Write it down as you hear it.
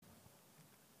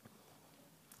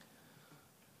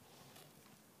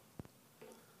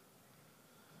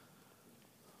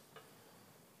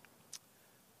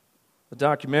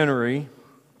documentary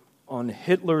on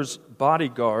Hitler's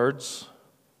bodyguards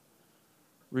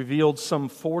revealed some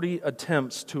 40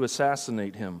 attempts to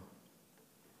assassinate him.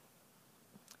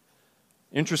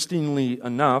 Interestingly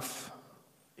enough,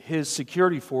 his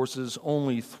security forces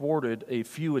only thwarted a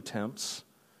few attempts,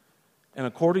 and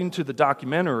according to the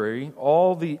documentary,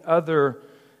 all the other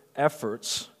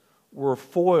efforts were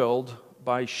foiled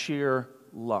by sheer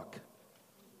luck.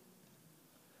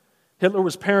 Hitler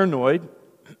was paranoid,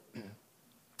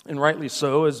 and rightly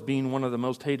so, as being one of the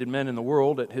most hated men in the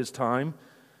world at his time.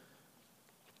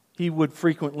 He would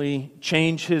frequently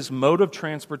change his mode of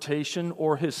transportation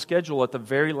or his schedule at the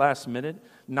very last minute,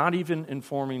 not even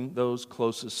informing those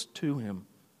closest to him.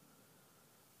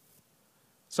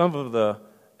 Some of the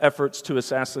efforts to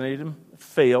assassinate him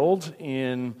failed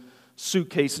in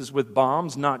suitcases with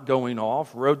bombs not going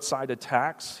off, roadside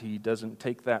attacks. He doesn't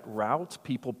take that route.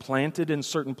 People planted in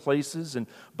certain places and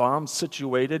bombs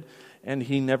situated, and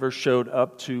he never showed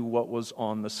up to what was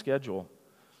on the schedule.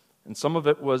 And some of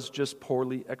it was just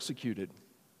poorly executed.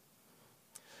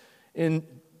 In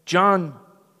John's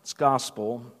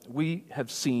Gospel, we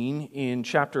have seen in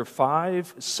chapter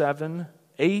 5, 7,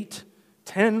 8,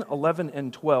 10, 11,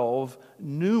 and 12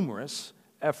 numerous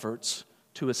efforts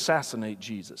to assassinate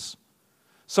Jesus.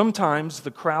 Sometimes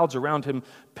the crowds around him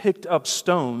picked up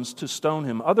stones to stone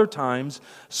him. Other times,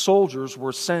 soldiers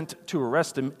were sent to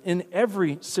arrest him. In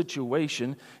every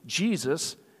situation,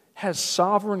 Jesus has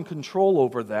sovereign control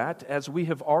over that, as we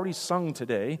have already sung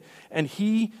today, and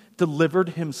he delivered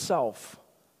himself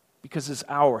because his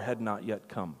hour had not yet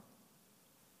come.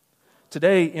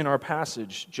 Today, in our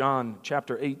passage, John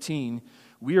chapter 18,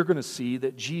 we are going to see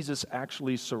that Jesus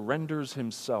actually surrenders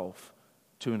himself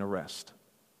to an arrest.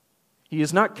 He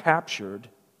is not captured.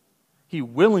 He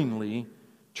willingly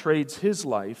trades his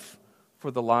life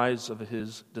for the lives of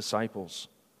his disciples.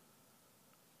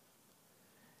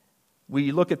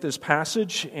 We look at this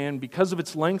passage, and because of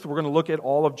its length, we're going to look at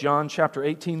all of John chapter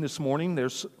 18 this morning.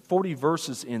 There's 40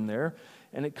 verses in there,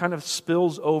 and it kind of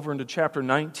spills over into chapter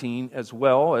 19 as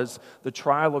well as the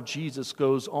trial of Jesus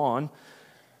goes on.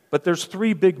 But there's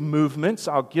three big movements.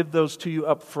 I'll give those to you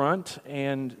up front,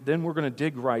 and then we're going to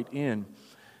dig right in.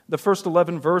 The first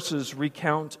 11 verses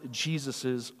recount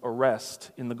Jesus'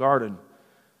 arrest in the garden.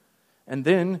 And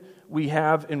then we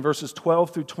have in verses 12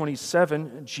 through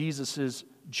 27, Jesus'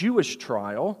 Jewish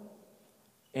trial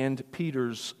and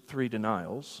Peter's 3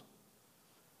 denials.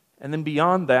 And then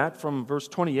beyond that, from verse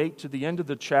 28 to the end of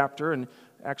the chapter, and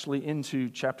actually into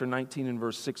chapter 19 and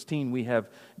verse 16, we have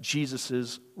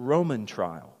Jesus' Roman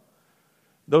trial.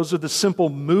 Those are the simple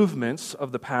movements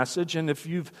of the passage, and if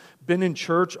you've been in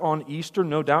church on Easter,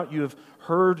 no doubt you have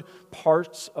heard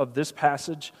parts of this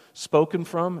passage spoken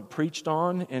from, preached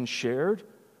on, and shared.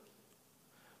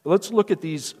 But let's look at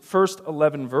these first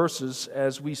 11 verses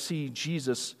as we see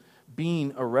Jesus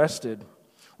being arrested.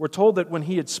 We're told that when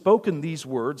he had spoken these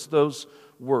words, those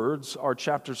words are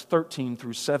chapters 13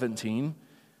 through 17,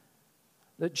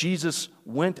 that Jesus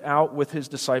went out with his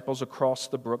disciples across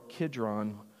the brook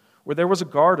Kidron, where there was a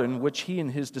garden which he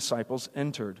and his disciples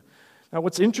entered. Now,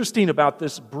 what's interesting about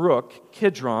this brook,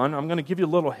 Kidron, I'm going to give you a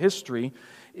little history,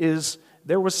 is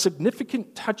there was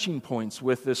significant touching points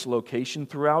with this location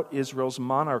throughout Israel's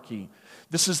monarchy.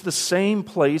 This is the same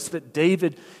place that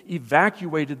David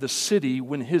evacuated the city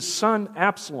when his son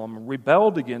Absalom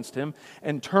rebelled against him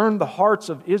and turned the hearts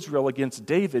of Israel against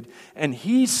David, and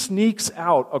he sneaks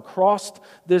out across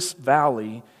this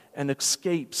valley and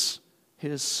escapes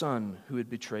his son who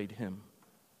had betrayed him.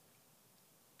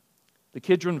 The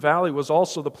Kidron Valley was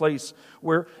also the place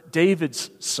where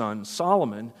David's son,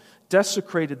 Solomon,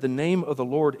 desecrated the name of the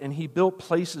Lord, and he built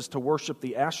places to worship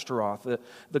the Ashtaroth,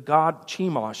 the god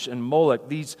Chemosh and Molech,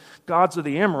 these gods of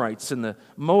the Amorites and the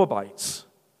Moabites.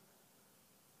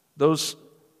 Those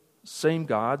same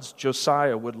gods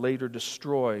Josiah would later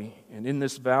destroy, and in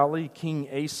this valley, King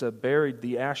Asa buried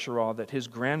the Asherah that his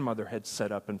grandmother had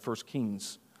set up in 1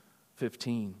 Kings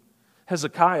 15.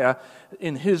 Hezekiah,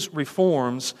 in his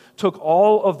reforms, took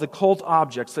all of the cult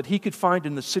objects that he could find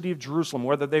in the city of Jerusalem,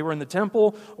 whether they were in the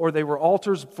temple or they were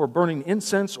altars for burning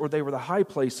incense or they were the high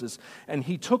places, and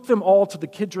he took them all to the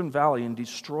Kidron Valley and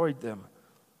destroyed them.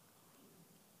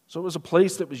 So it was a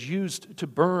place that was used to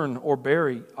burn or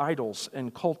bury idols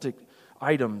and cultic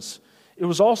items. It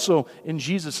was also, in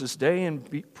Jesus' day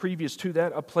and previous to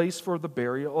that, a place for the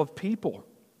burial of people.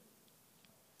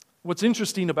 What's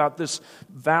interesting about this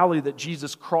valley that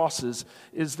Jesus crosses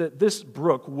is that this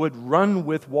brook would run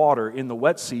with water in the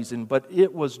wet season, but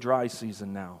it was dry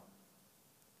season now.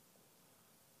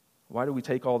 Why do we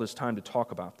take all this time to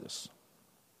talk about this?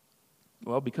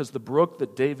 Well, because the brook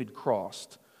that David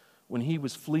crossed when he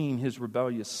was fleeing his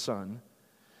rebellious son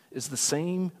is the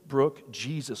same brook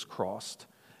Jesus crossed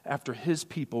after his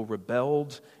people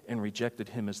rebelled and rejected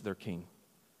him as their king.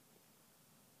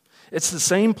 It's the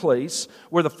same place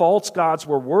where the false gods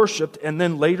were worshipped and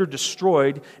then later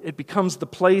destroyed. It becomes the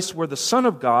place where the Son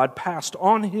of God passed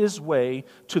on his way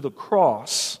to the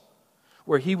cross,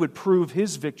 where he would prove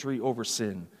his victory over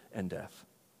sin and death.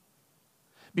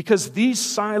 Because these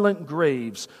silent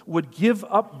graves would give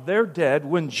up their dead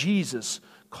when Jesus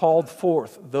called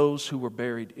forth those who were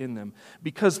buried in them.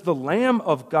 Because the Lamb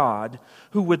of God,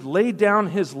 who would lay down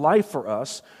his life for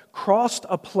us, crossed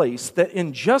a place that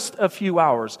in just a few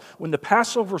hours, when the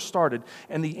Passover started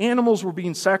and the animals were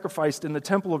being sacrificed in the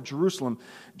temple of Jerusalem,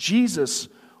 Jesus,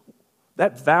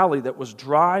 that valley that was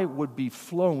dry, would be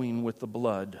flowing with the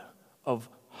blood of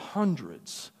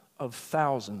hundreds of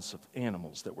thousands of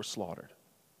animals that were slaughtered.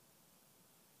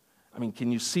 I mean,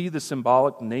 can you see the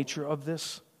symbolic nature of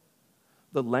this?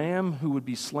 The Lamb who would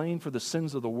be slain for the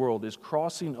sins of the world is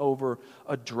crossing over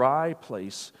a dry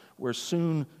place where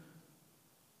soon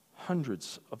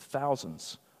hundreds of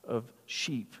thousands of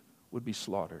sheep would be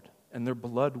slaughtered and their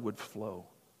blood would flow.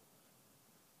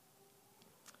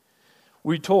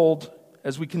 We're told,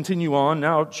 as we continue on,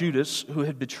 now Judas, who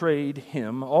had betrayed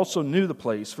him, also knew the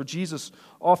place, for Jesus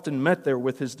often met there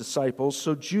with his disciples.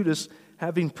 So Judas,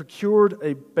 having procured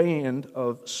a band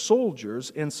of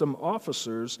soldiers and some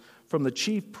officers from the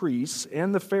chief priests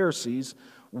and the Pharisees,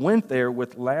 went there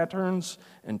with lanterns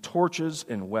and torches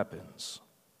and weapons.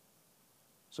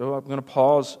 So I'm going to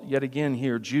pause yet again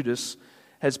here. Judas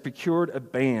has procured a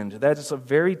band. That is a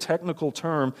very technical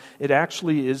term. It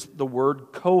actually is the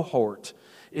word cohort.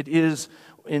 It is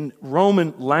in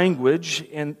Roman language,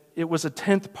 and it was a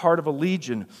 10th part of a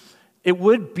legion. It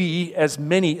would be as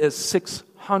many as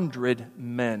 600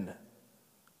 men.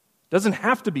 Doesn't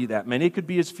have to be that many. It could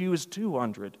be as few as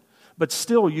 200. But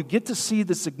still, you get to see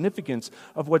the significance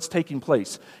of what's taking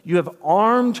place. You have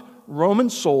armed Roman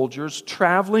soldiers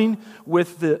traveling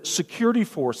with the security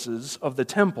forces of the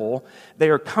temple. They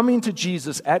are coming to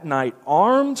Jesus at night,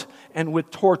 armed and with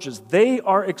torches. They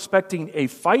are expecting a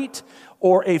fight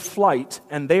or a flight,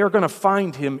 and they are going to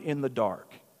find him in the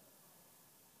dark.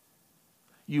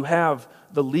 You have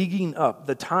the leaguing up,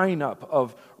 the tying up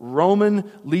of Roman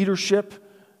leadership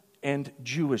and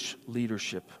Jewish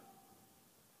leadership.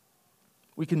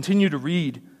 We continue to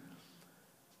read.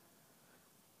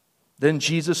 Then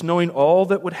Jesus, knowing all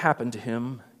that would happen to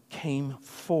him, came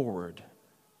forward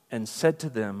and said to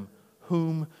them,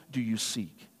 "Whom do you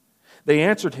seek?" They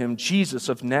answered him, "Jesus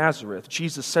of Nazareth."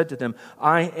 Jesus said to them,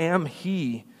 "I am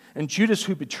he." And Judas,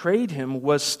 who betrayed him,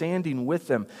 was standing with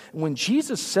them. And when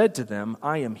Jesus said to them,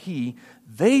 "I am he,"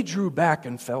 they drew back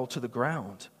and fell to the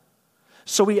ground.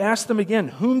 So he asked them again,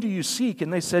 "Whom do you seek?"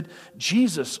 And they said,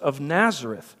 "Jesus of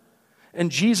Nazareth." And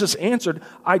Jesus answered,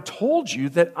 "I told you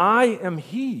that I am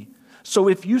he. So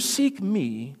if you seek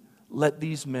me, let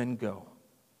these men go."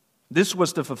 This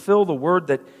was to fulfill the word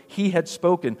that he had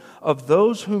spoken. "Of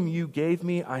those whom you gave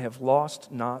me, I have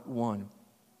lost not one."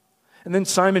 And then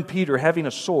Simon Peter, having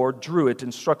a sword, drew it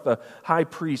and struck the high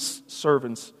priest's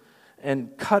servants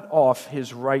and cut off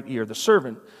his right ear. The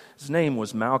servant, his name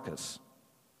was Malchus.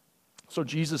 So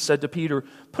Jesus said to Peter,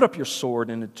 "Put up your sword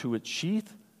into its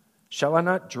sheath. Shall I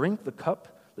not drink the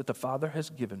cup that the Father has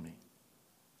given me?"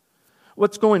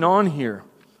 What's going on here?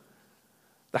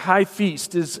 The high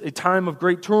feast is a time of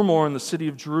great turmoil in the city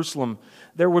of Jerusalem.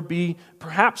 There would be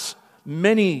perhaps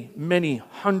many, many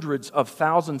hundreds of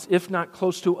thousands, if not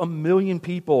close to 1 million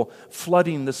people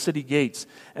flooding the city gates.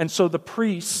 And so the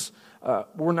priests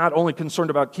were not only concerned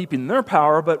about keeping their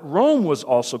power, but Rome was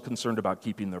also concerned about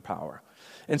keeping their power.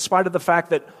 In spite of the fact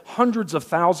that hundreds of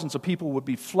thousands of people would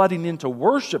be flooding into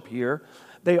worship here,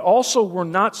 they also were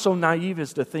not so naive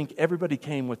as to think everybody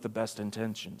came with the best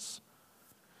intentions.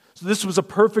 So this was a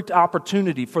perfect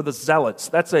opportunity for the Zealots,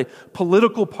 that's a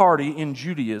political party in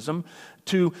Judaism,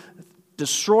 to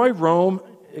destroy Rome,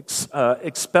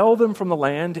 expel them from the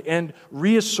land, and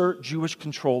reassert Jewish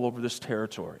control over this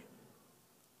territory.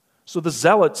 So the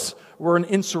Zealots were an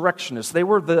insurrectionist. They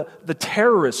were the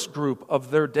terrorist group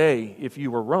of their day, if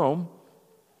you were Rome.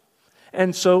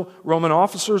 And so Roman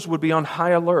officers would be on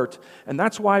high alert. And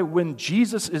that's why when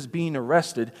Jesus is being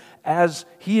arrested, as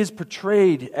he is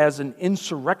portrayed as an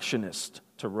insurrectionist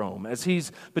to Rome, as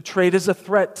he's portrayed as a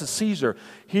threat to Caesar,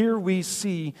 here we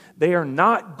see they are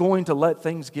not going to let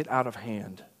things get out of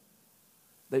hand.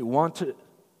 They want to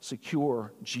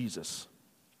secure Jesus.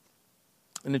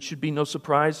 And it should be no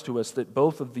surprise to us that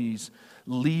both of these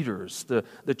leaders,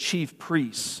 the chief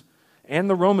priests and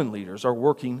the Roman leaders, are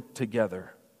working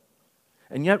together.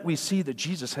 And yet we see that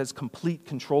Jesus has complete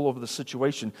control over the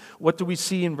situation. What do we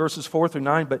see in verses 4 through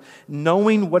 9? But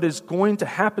knowing what is going to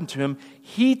happen to him,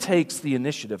 he takes the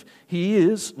initiative. He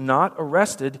is not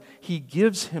arrested. He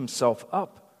gives himself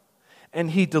up.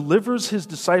 And he delivers his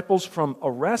disciples from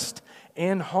arrest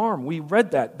and harm. We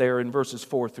read that there in verses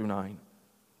 4 through 9.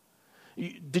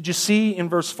 Did you see in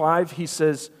verse 5, he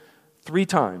says 3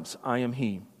 times, I am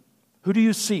he. Who do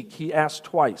you seek? He asks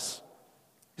twice.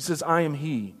 He says, I am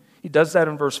he. He does that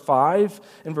in verse 5,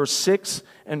 in verse 6,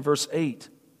 and verse 8.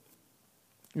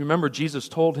 You remember Jesus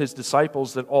told his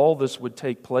disciples that all this would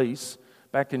take place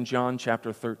back in John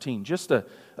chapter 13, just a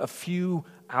few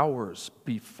hours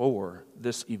before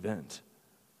this event.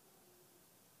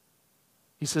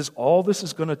 He says, all this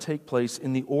is going to take place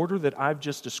in the order that I've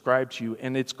just described to you,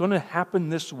 and it's going to happen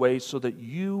this way so that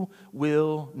you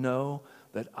will know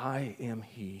that I am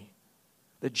he,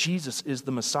 that Jesus is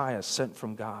the Messiah sent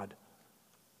from God.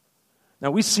 Now,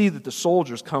 we see that the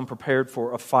soldiers come prepared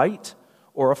for a fight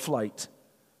or a flight.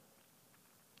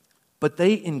 But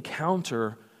they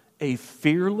encounter a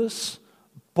fearless,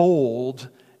 bold,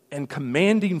 and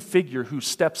commanding figure who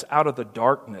steps out of the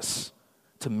darkness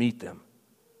to meet them.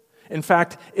 In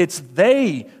fact, it's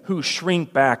they who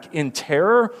shrink back in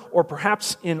terror or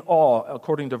perhaps in awe,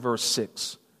 according to verse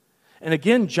 6. And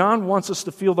again, John wants us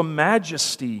to feel the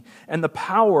majesty and the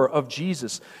power of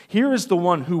Jesus. Here is the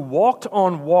one who walked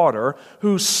on water,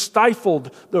 who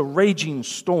stifled the raging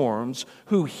storms,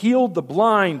 who healed the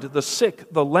blind, the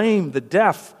sick, the lame, the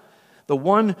deaf, the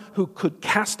one who could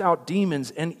cast out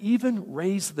demons and even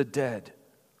raise the dead.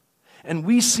 And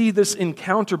we see this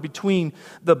encounter between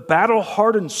the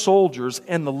battle-hardened soldiers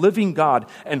and the living God.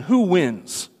 And who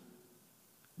wins?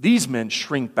 These men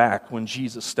shrink back when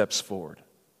Jesus steps forward.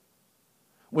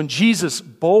 When Jesus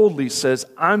boldly says,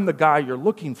 I'm the guy you're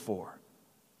looking for.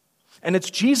 And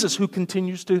it's Jesus who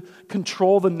continues to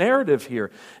control the narrative here.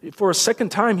 For a second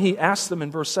time, he asks them in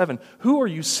verse 7, who are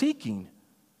you seeking?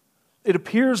 It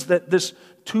appears that this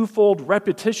twofold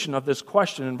repetition of this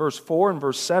question in verse 4 and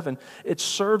verse 7, it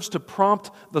serves to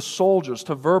prompt the soldiers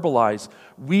to verbalize,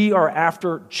 we are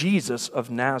after Jesus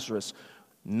of Nazareth,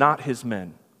 not his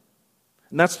men.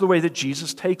 And that's the way that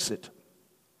Jesus takes it,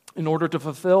 in order to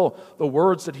fulfill the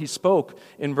words that he spoke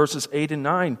in verses 8 and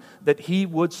 9, that he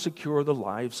would secure the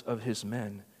lives of his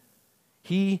men.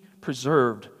 He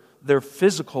preserved their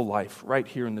physical life right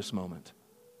here in this moment.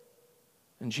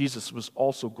 And Jesus was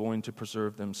also going to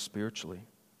preserve them spiritually.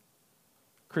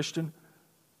 Christian,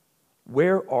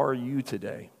 where are you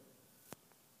today?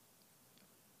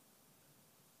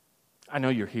 I know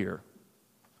you're here.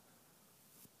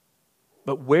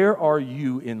 But where are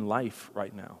you in life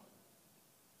right now?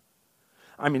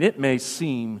 I mean, it may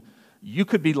seem you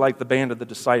could be like the band of the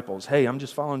disciples. Hey, I'm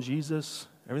just following Jesus.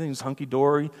 Everything's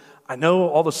hunky-dory. I know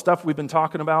all the stuff we've been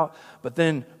talking about, but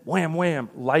then wham,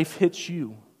 wham, life hits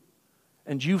you.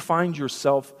 And you find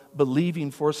yourself believing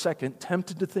for a second,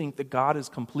 tempted to think that God is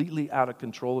completely out of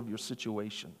control of your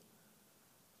situation.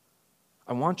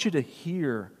 I want you to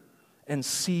hear and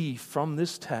see from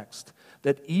this text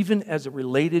that even as it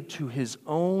related to his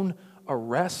own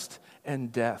arrest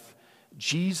and death,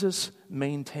 Jesus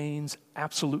maintains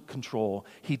absolute control.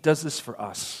 He does this for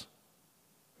us.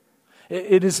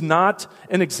 It is not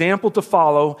an example to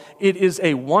follow. It is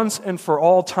a once and for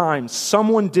all time.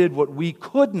 Someone did what we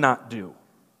could not do.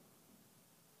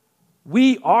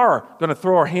 We are going to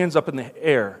throw our hands up in the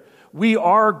air. We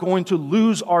are going to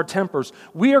lose our tempers.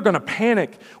 We are going to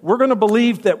panic. We're going to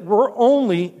believe that we're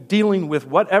only dealing with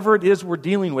whatever it is we're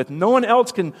dealing with. No one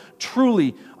else can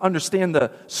truly understand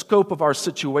the scope of our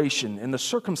situation and the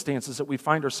circumstances that we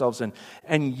find ourselves in.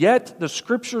 And yet, the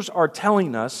scriptures are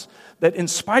telling us that in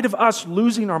spite of us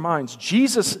losing our minds,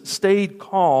 Jesus stayed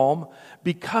calm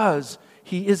because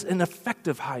he is an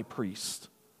effective high priest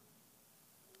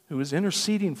who is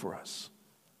interceding for us,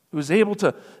 who is able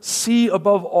to see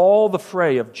above all the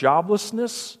fray of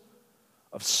joblessness,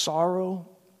 of sorrow,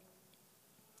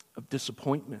 of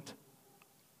disappointment.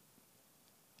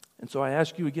 And so I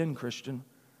ask you again, Christian,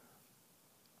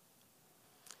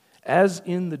 as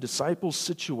in the disciples'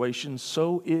 situation,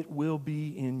 so it will be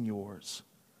in yours.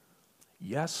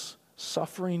 Yes,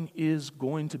 suffering is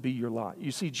going to be your lot.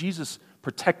 You see, Jesus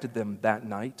protected them that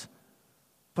night,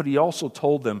 but he also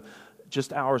told them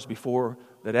just hours before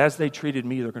that as they treated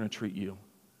me, they're going to treat you.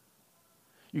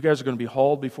 You guys are going to be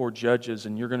hauled before judges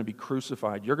and you're going to be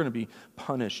crucified. You're going to be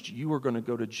punished. You are going to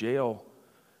go to jail.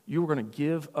 You are going to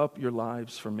give up your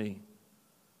lives for me.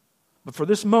 But for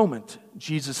this moment,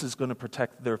 Jesus is going to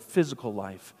protect their physical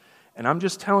life And I'm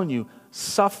just telling you,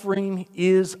 suffering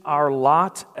is our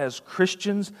lot as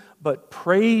Christians, but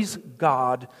praise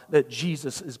God that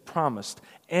Jesus is promised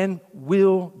and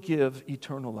will give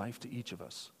eternal life to each of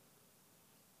us.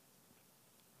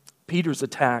 Peter's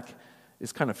attack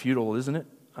is kind of futile, isn't it?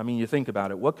 I mean, you think about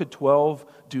it. What could 12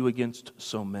 do against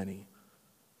so many?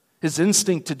 His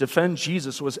instinct to defend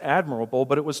Jesus was admirable,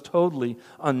 but it was totally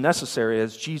unnecessary,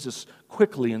 as Jesus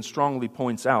quickly and strongly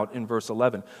points out in verse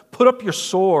 11. Put up your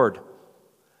sword.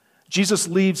 Jesus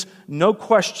leaves no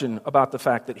question about the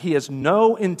fact that he has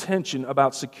no intention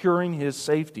about securing his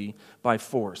safety by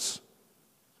force.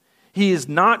 He is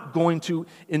not going to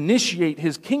initiate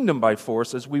his kingdom by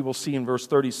force, as we will see in verse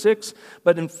 36,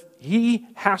 but he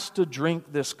has to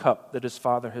drink this cup that his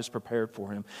Father has prepared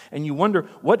for him. And you wonder,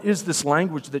 what is this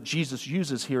language that Jesus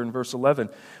uses here in verse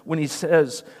 11when he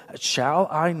says, "Shall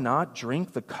I not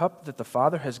drink the cup that the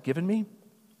Father has given me?"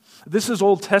 This is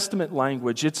Old Testament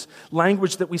language. It's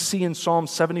language that we see in Psalm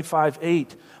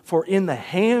 75:8. For in the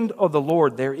hand of the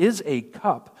Lord there is a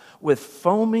cup with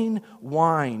foaming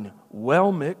wine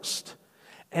well mixed,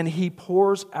 and he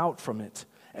pours out from it,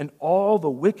 and all the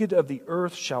wicked of the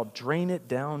earth shall drain it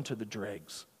down to the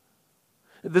dregs.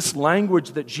 This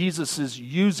language that Jesus is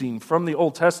using from the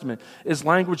Old Testament is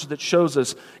language that shows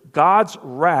us God's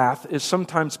wrath is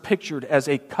sometimes pictured as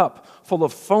a cup full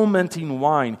of fomenting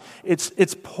wine.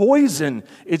 It's poison,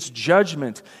 it's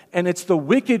judgment, and it's the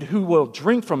wicked who will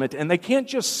drink from it, and they can't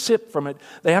just sip from it.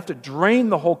 They have to drain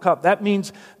the whole cup. That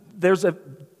means there's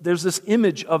this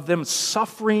image of them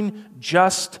suffering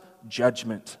just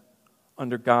judgment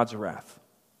under God's wrath.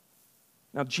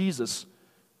 Now, Jesus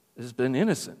has been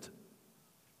innocent.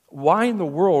 Why in the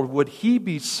world would he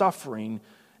be suffering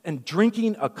and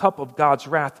drinking a cup of God's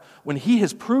wrath when he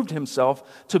has proved himself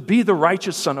to be the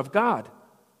righteous Son of God?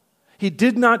 He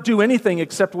did not do anything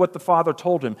except what the Father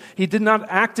told him. He did not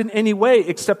act in any way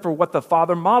except for what the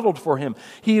Father modeled for him.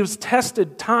 He was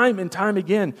tested time and time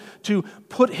again to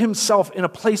put himself in a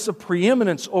place of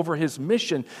preeminence over his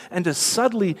mission and to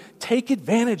suddenly take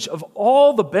advantage of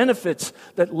all the benefits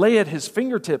that lay at his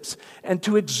fingertips and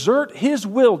to exert his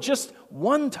will just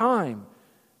one time.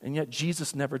 And yet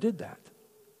Jesus never did that.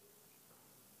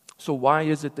 So why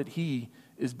is it that he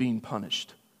is being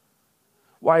punished?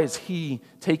 Why is he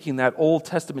taking that Old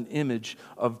Testament image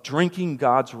of drinking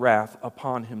God's wrath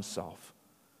upon himself?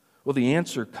 Well, the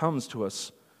answer comes to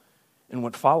us in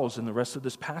what follows in the rest of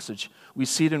this passage. We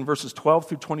see it in verses 12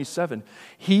 through 27.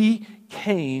 He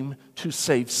came to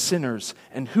save sinners.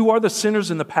 And who are the sinners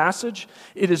in the passage?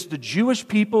 It is the Jewish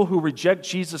people who reject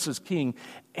Jesus as king,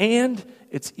 and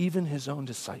it's even his own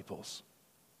disciples,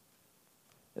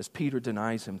 as Peter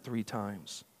denies him 3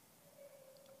 times.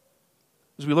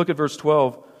 As we look at verse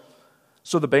 12,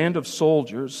 so the band of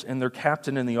soldiers and their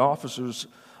captain and the officers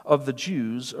of the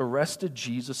Jews arrested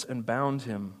Jesus and bound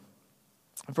him.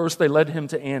 First, they led him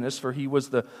to Annas, for he was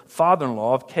the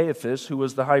father-in-law of Caiaphas, who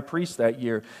was the high priest that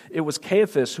year. It was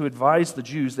Caiaphas who advised the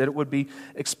Jews that it would be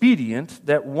expedient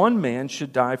that one man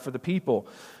should die for the people.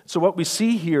 So what we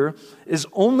see here is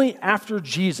only after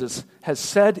Jesus has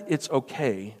said it's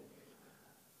okay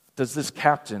does this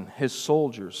captain, his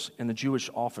soldiers, and the Jewish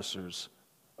officers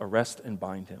arrest and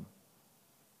bind him.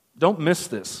 Don't miss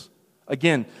this.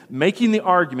 Again, making the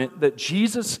argument that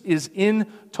Jesus is in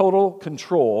total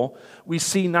control, we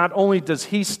see not only does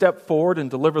he step forward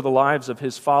and deliver the lives of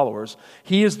his followers,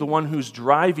 he is the one who's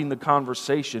driving the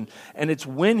conversation, and it's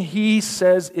when he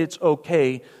says it's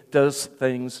okay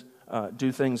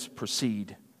do things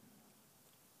proceed.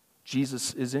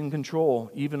 Jesus is in control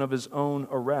even of his own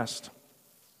arrest.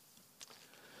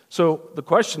 So the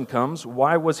question comes,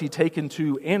 why was he taken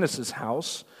to Annas'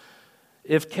 house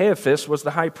if Caiaphas was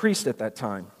the high priest at that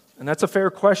time? And that's a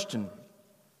fair question.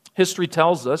 History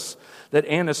tells us that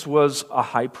Annas was a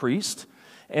high priest,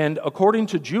 and according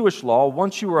to Jewish law,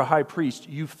 once you were a high priest,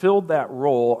 you filled that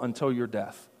role until your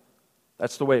death.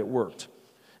 That's the way it worked.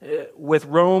 With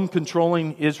Rome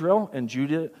controlling Israel and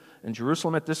Judah and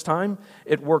Jerusalem at this time,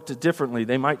 it worked differently.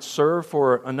 They might serve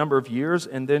for a number of years,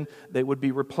 and then they would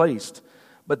be replaced.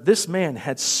 But this man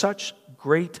had such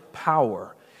great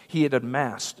power he had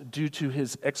amassed due to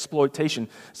his exploitation.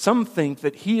 Some think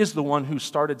that he is the one who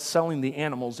started selling the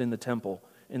animals in the temple,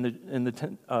 in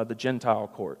the Gentile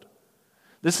court.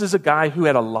 This is a guy who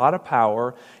had a lot of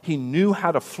power. He knew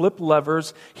how to flip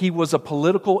levers. He was a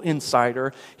political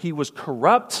insider. He was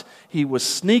corrupt. He was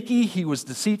sneaky. He was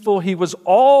deceitful. He was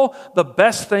all the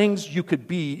best things you could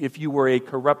be if you were a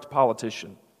corrupt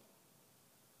politician.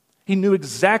 He knew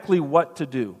exactly what to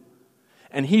do.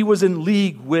 And he was in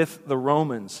league with the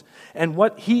Romans. And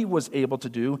what he was able to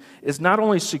do is not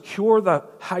only secure the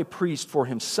high priest for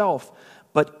himself,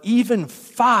 but even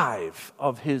 5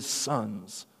 of his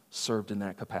sons served in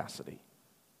that capacity.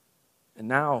 And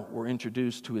now we're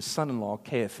introduced to his son-in-law,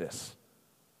 Caiaphas.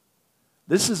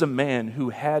 This is a man who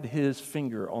had his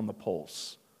finger on the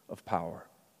pulse of power.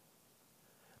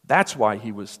 That's why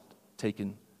he was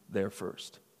taken there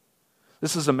first.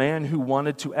 This is a man who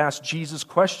wanted to ask Jesus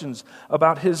questions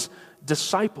about his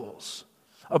disciples,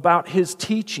 about his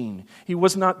teaching. He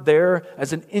was not there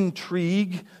as an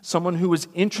intrigue, someone who was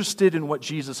interested in what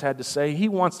Jesus had to say. He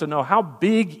wants to know, how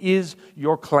big is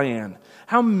your clan?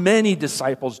 How many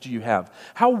disciples do you have?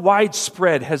 How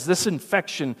widespread has this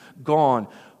infection gone?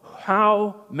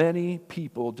 How many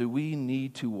people do we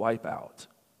need to wipe out?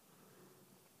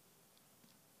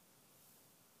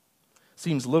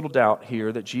 Seems little doubt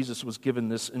here that Jesus was given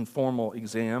this informal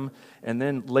exam and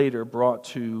then later brought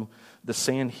to the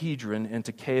Sanhedrin and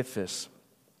to Caiaphas.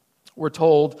 We're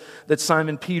told that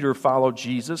Simon Peter followed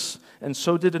Jesus, and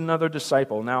so did another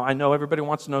disciple. Now, I know everybody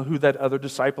wants to know who that other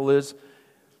disciple is.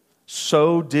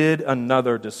 So did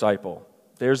another disciple.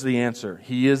 There's the answer.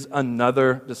 He is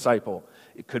another disciple.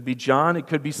 It could be John, it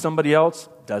could be somebody else.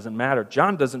 Doesn't matter.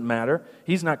 John doesn't matter.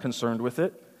 He's not concerned with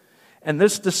it. And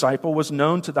this disciple was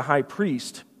known to the high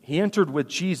priest. He entered with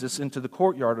Jesus into the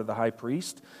courtyard of the high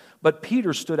priest, but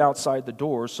Peter stood outside the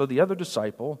door. So the other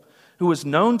disciple, who was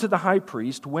known to the high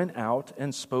priest, went out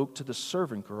and spoke to the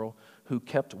servant girl who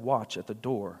kept watch at the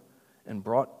door and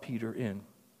brought Peter in.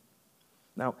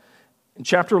 Now, in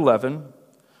chapter 11,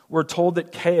 we're told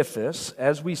that Caiaphas,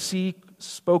 as we see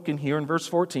spoken here in verse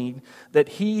 14, that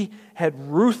he had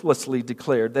ruthlessly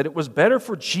declared that it was better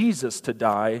for Jesus to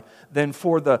die than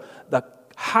for the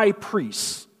high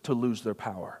priests to lose their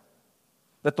power.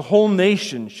 That the whole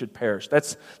nation should perish.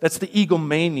 That's the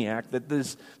egomaniac that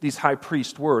these high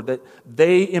priests were, that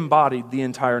they embodied the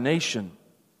entire nation.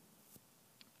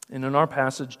 And in our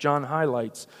passage, John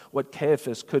highlights what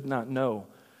Caiaphas could not know,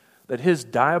 that his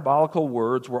diabolical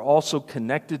words were also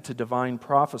connected to divine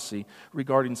prophecy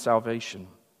regarding salvation.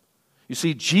 You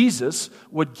see, Jesus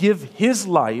would give his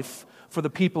life for the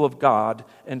people of God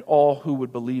and all who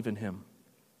would believe in him.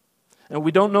 And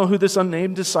we don't know who this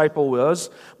unnamed disciple was,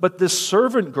 but this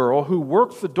servant girl who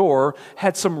worked the door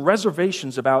had some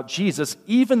reservations about Jesus,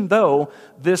 even though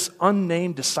this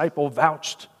unnamed disciple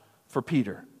vouched for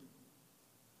Peter.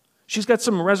 She's got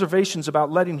some reservations about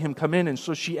letting him come in, and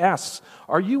so she asks,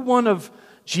 "Are you one of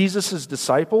Jesus'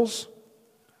 disciples?"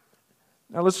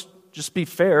 Now let's just be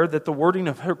fair that the wording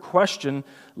of her question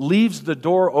leaves the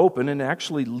door open and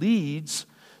actually leads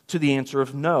to the answer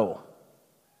of no.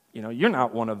 You know, you're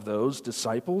not one of those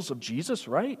disciples of Jesus,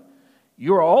 right?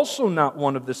 You're also not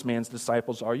one of this man's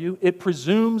disciples, are you? It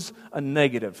presumes a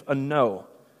negative, a no.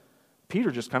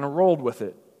 Peter just kind of rolled with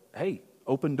it. Hey,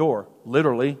 open door,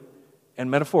 literally and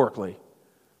metaphorically.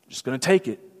 I'm just going to take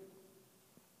it.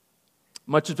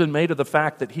 Much has been made of the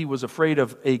fact that he was afraid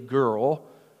of a girl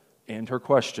and her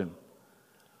question.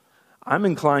 I'm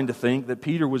inclined to think that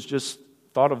Peter was just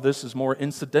thought of this as more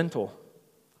incidental.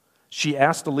 She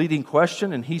asked a leading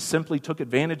question, and he simply took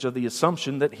advantage of the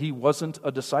assumption that he wasn't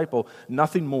a disciple.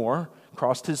 Nothing more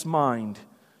crossed his mind.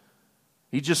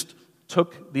 He just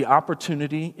took the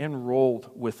opportunity and rolled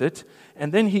with it.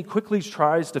 And then he quickly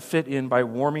tries to fit in by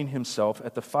warming himself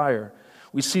at the fire.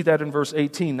 We see that in verse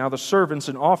 18. Now the servants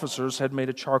and officers had made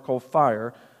a charcoal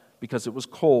fire because it was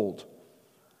cold.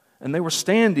 And they were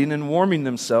standing and warming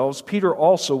themselves. Peter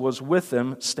also was with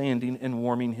them, standing and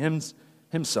warming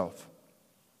himself.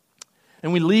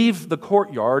 And we leave the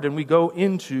courtyard and we go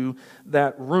into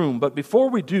that room. But before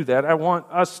we do that, I want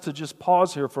us to just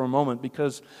pause here for a moment,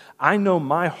 because I know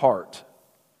my heart.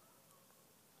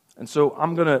 And so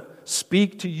I'm going to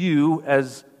speak to you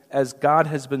as God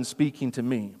has been speaking to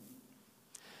me.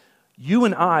 You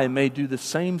and I may do the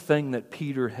same thing that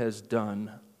Peter has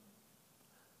done,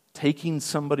 taking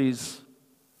somebody's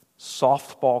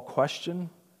softball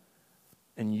question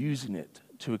and using it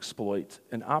to exploit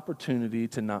an opportunity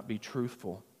to not be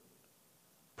truthful.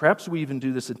 Perhaps we even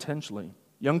do this intentionally.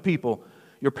 Young people,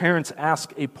 your parents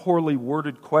ask a poorly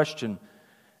worded question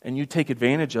and you take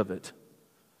advantage of it.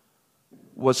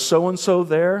 Was so-and-so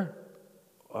there?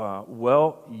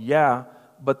 Well, yeah,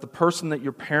 but the person that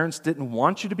your parents didn't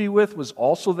want you to be with was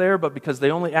also there, but because they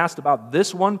only asked about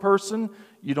this one person,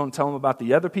 you don't tell them about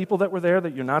the other people that were there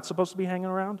that you're not supposed to be hanging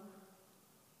around?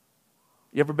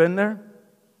 You ever been there?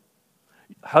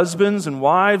 Husbands and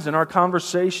wives, in our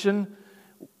conversation,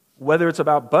 whether it's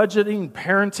about budgeting,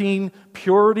 parenting,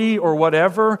 purity, or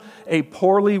whatever, a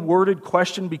poorly worded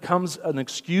question becomes an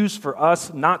excuse for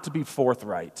us not to be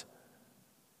forthright.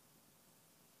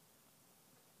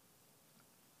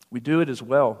 We do it as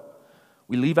well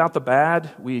We leave out the bad,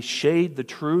 we shade the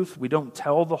truth, we don't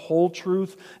tell the whole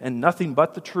truth and nothing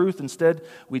but the truth. Instead,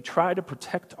 we try to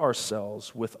protect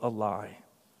ourselves with a lie.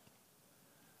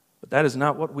 But that is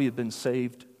not what we have been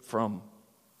saved from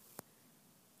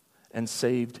and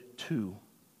saved to.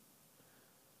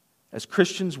 As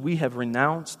Christians, we have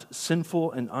renounced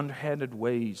sinful and underhanded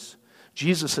ways.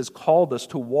 Jesus has called us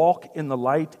to walk in the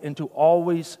light and to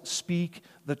always speak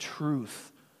the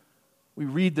truth. We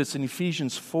read this in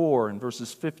Ephesians 4 and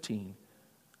verses 15.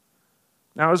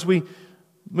 Now, as we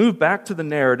move back to the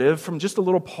narrative, from just a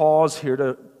little pause here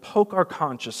to poke our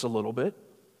conscience a little bit,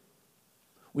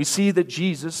 we see that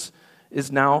Jesus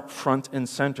is now front and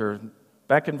center.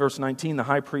 Back in verse 19, the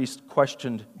high priest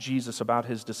questioned Jesus about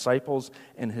his disciples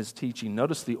and his teaching.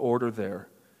 Notice the order there.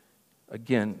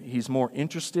 Again, he's more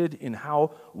interested in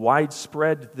how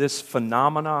widespread this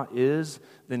phenomena is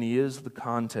than he is the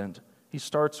content. He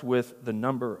starts with the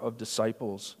number of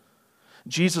disciples.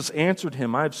 Jesus answered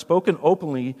him, I have spoken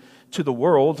openly to the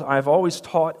world. I have always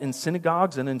taught in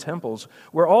synagogues and in temples,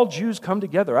 where all Jews come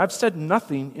together. I've said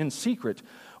nothing in secret.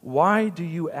 Why do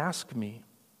you ask me?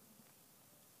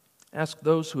 Ask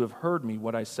those who have heard me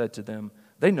what I said to them.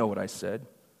 They know what I said.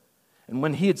 And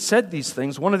when he had said these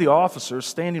things, one of the officers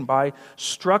standing by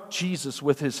struck Jesus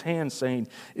with his hand, saying,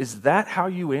 Is that how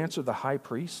you answer the high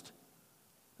priest?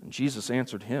 And Jesus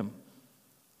answered him,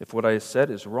 If what I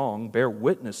said is wrong, bear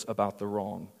witness about the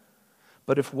wrong.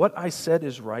 But if what I said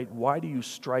is right, why do you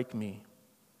strike me?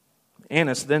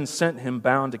 Annas then sent him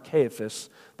bound to Caiaphas,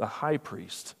 the high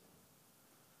priest.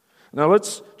 Now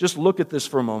let's just look at this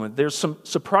for a moment. There's some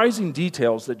surprising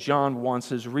details that John wants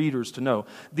his readers to know.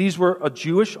 These were a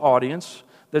Jewish audience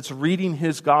that's reading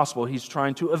his gospel. He's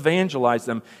trying to evangelize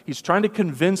them. He's trying to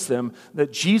convince them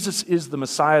that Jesus is the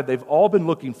Messiah they've all been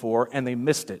looking for, and they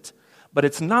missed it. But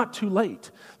it's not too late.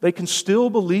 They can still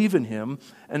believe in him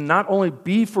and not only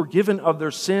be forgiven of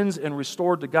their sins and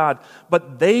restored to God,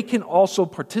 but they can also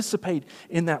participate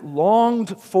in that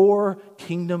longed-for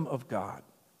kingdom of God.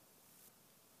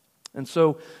 And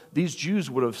so these Jews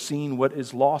would have seen what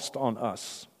is lost on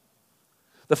us.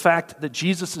 The fact that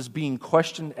Jesus is being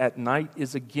questioned at night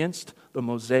is against the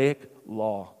Mosaic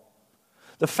law.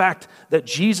 The fact that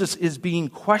Jesus is being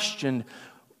questioned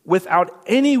without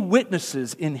any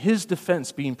witnesses in his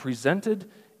defense being presented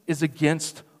is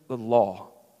against the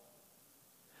law.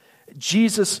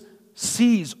 Jesus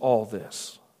sees all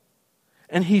this,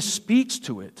 and he speaks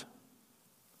to it.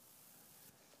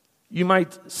 You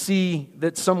might see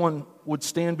that someone would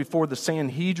stand before the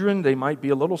Sanhedrin. They might be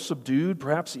a little subdued,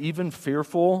 perhaps even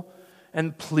fearful,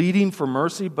 and pleading for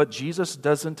mercy, but Jesus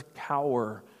doesn't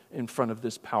cower in front of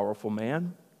this powerful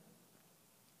man.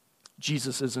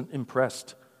 Jesus isn't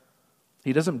impressed.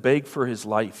 He doesn't beg for his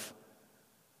life.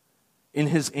 In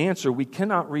his answer, we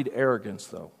cannot read arrogance,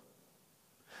 though.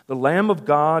 The Lamb of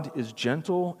God is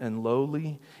gentle and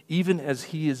lowly, even as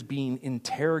he is being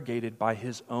interrogated by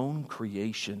his own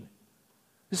creation.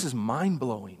 This is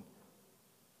mind-blowing.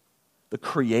 The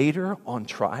Creator on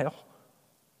trial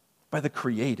by the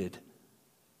created.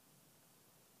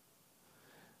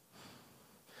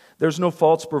 There's no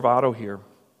false bravado here.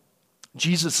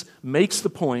 Jesus makes the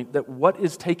point that what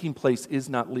is taking place is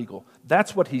not legal.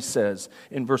 That's what he says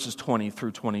in verses 20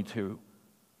 through 22.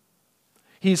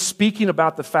 He's speaking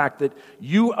about the fact that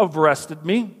you have arrested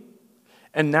me,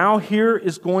 and now here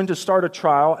is going to start a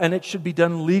trial, and it should be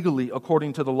done legally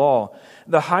according to the law.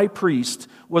 The high priest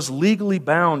was legally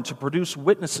bound to produce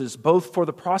witnesses both for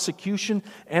the prosecution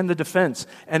and the defense.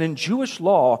 And in Jewish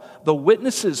law, the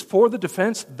witnesses for the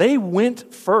defense, they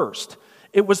went first.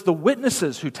 It was the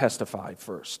witnesses who testified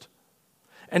first.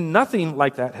 And nothing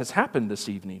like that has happened this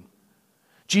evening.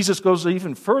 Jesus goes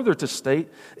even further to state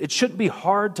it shouldn't be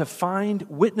hard to find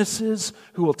witnesses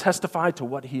who will testify to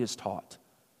what he has taught.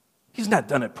 He's not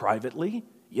done it privately.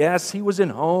 Yes, he was in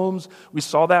homes. We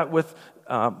saw that with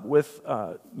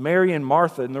Mary and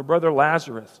Martha and their brother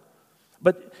Lazarus.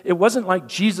 But it wasn't like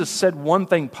Jesus said one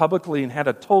thing publicly and had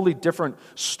a totally different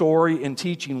story and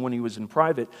teaching when he was in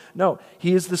private. No,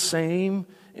 he is the same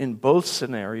in both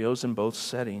scenarios, in both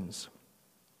settings.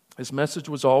 His message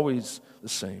was always the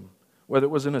same, whether it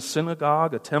was in a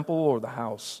synagogue, a temple, or the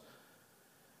house.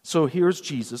 So here's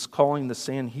Jesus calling the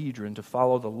Sanhedrin to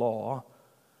follow the law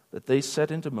that they set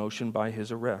into motion by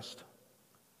his arrest.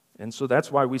 And so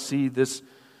that's why we see this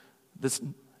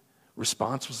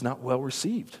response was not well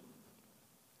received.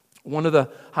 One of the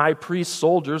high priest's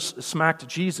soldiers smacked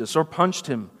Jesus or punched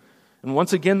him. And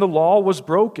once again, the law was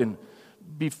broken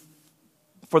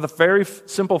for the very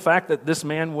simple fact that this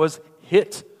man was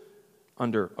hit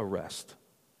under arrest.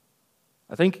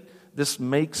 I think this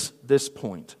makes this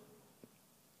point.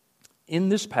 In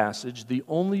this passage, the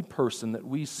only person that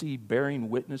we see bearing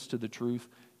witness to the truth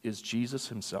is Jesus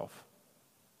himself.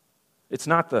 It's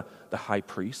not the high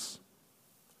priests.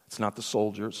 It's not the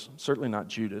soldiers. Certainly not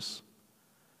Judas.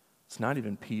 It's not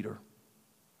even Peter.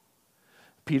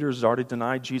 Peter's already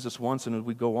denied Jesus once, and as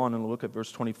we go on and look at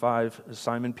verse 25,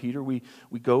 Simon Peter, we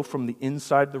go from the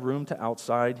inside of the room to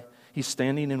outside. He's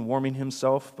standing and warming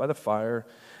himself by the fire.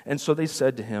 And so they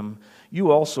said to him,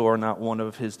 "You also are not one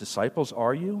of his disciples,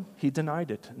 are you?" He denied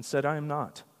it and said, "I am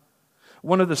not."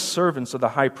 One of the servants of the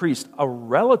high priest, a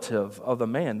relative of the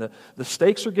man, the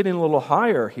stakes are getting a little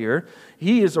higher here.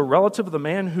 He is a relative of the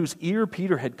man whose ear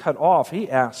Peter had cut off. He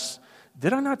asks,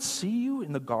 "Did I not see you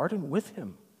in the garden with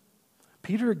him?"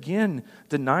 Peter again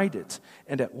denied it,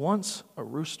 and at once a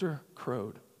rooster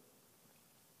crowed.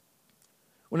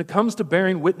 When it comes to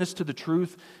bearing witness to the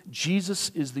truth, Jesus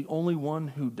is the only one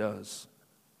who does.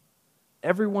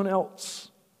 Everyone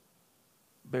else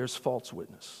bears false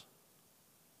witness.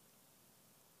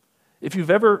 If you've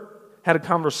ever had a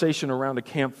conversation around a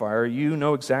campfire, you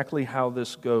know exactly how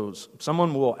this goes.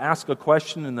 Someone will ask a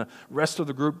question and the rest of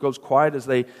the group goes quiet as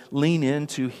they lean in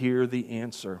to hear the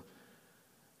answer.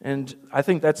 And I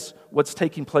think that's what's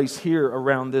taking place here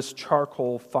around this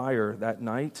charcoal fire that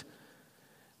night.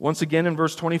 Once again in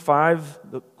verse 25,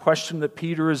 the question that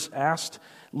Peter is asked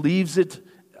leaves it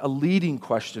a leading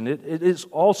question. It is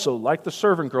also, like the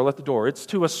servant girl at the door, it's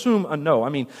to assume a no. I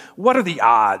mean, what are the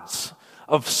odds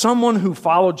of someone who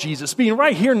followed Jesus being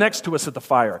right here next to us at the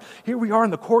fire? Here we are in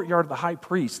the courtyard of the high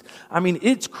priest. I mean,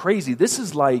 it's crazy. This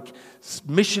is like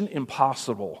Mission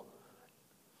Impossible.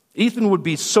 Ethan would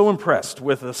be so impressed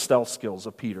with the stealth skills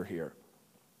of Peter here.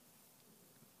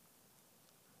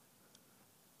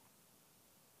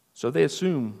 So they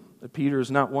assume that Peter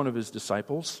is not one of his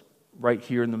disciples, right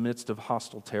here in the midst of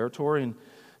hostile territory. And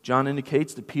John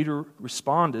indicates that Peter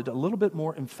responded a little bit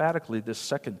more emphatically this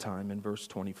second time in verse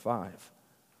 25.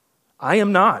 "I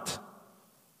am not."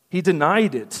 He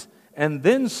denied it and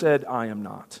then said, "I am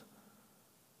not."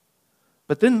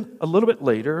 But then a little bit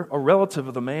later, a relative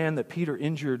of the man that Peter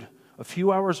injured a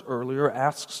few hours earlier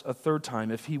asks a third time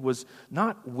if he was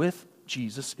not with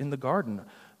Jesus in the garden.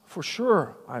 "For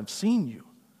sure, I've seen you."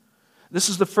 This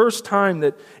is the first time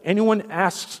that anyone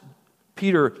asks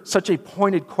Peter such a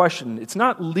pointed question. It's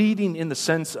not leading in the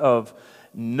sense of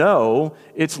no,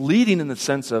 it's leading in the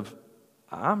sense of,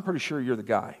 "I'm pretty sure you're the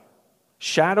guy."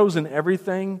 Shadows and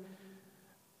everything,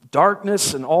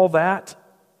 darkness and all that,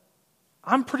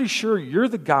 "I'm pretty sure you're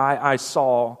the guy I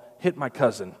saw hit my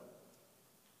cousin."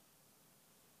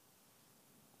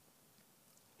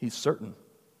 He's certain.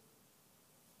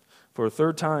 For a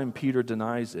third time, Peter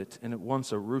denies it, and at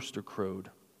once a rooster crowed.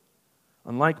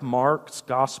 Unlike Mark's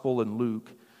gospel and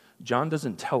Luke, John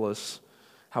doesn't tell us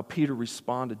how Peter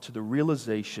responded to the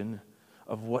realization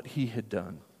of what he had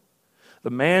done.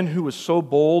 The man who was so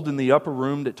bold in the upper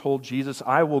room that told Jesus,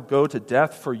 "I will go to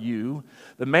death for you,"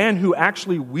 the man who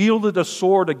actually wielded a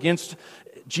sword against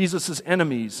Jesus'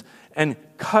 enemies and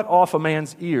cut off a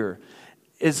man's ear,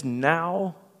 is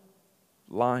now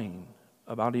lying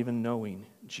about even knowing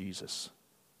Jesus.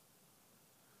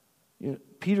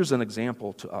 Peter's an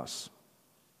example to us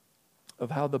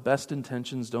of how the best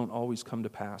intentions don't always come to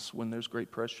pass when there's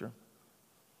great pressure.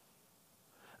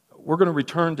 We're going to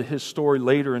return to his story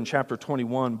later in chapter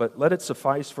 21, but let it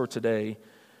suffice for today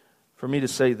for me to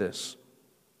say this.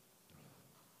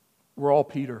 We're all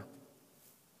Peter.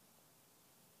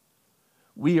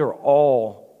 We are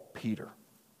all Peter.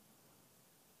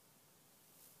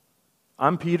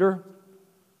 I'm Peter.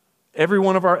 Every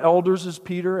one of our elders is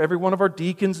Peter. Every one of our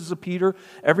deacons is a Peter.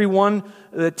 Everyone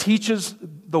that teaches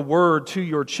the word to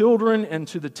your children and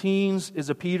to the teens is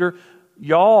a Peter.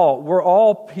 Y'all, we're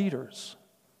all Peters.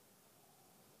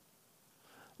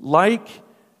 Like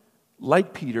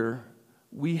Peter,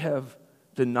 we have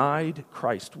denied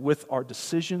Christ with our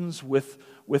decisions, with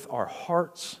our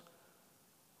hearts,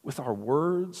 with our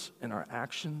words and our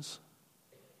actions.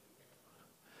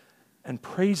 And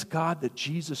praise God that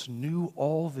Jesus knew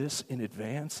all this in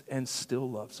advance and still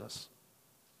loves us.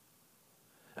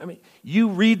 I mean, you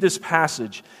read this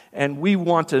passage and we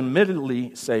want to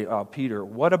immediately say, "Oh, Peter,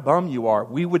 what a bum you are.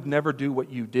 We would never do what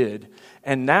you did."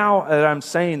 And now that I'm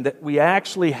saying that we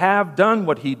actually have done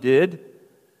what he did,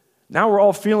 now we're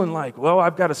all feeling like, well,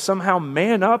 I've got to somehow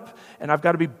man up and I've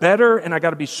got to be better and I've got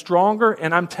to be stronger.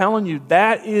 And I'm telling you,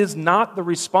 that is not the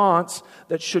response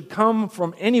that should come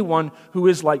from anyone who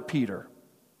is like Peter.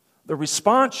 The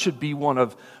response should be one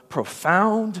of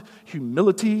profound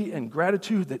humility and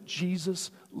gratitude that Jesus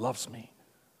loves me.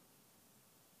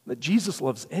 That Jesus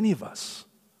loves any of us.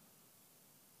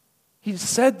 He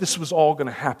said this was all going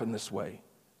to happen this way.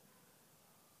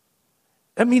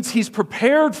 That means he's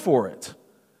prepared for it.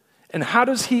 And how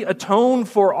does he atone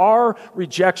for our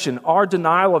rejection, our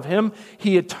denial of him?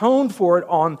 He atoned for it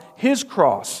on his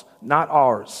cross, not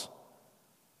ours.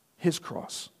 His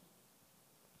cross.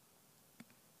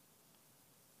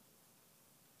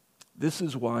 This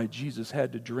is why Jesus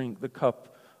had to drink the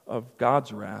cup of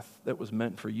God's wrath that was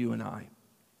meant for you and I.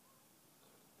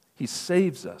 He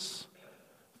saves us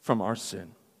from our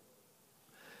sin.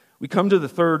 We come to the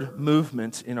third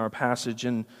movement in our passage,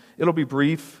 and it'll be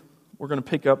brief. We're going to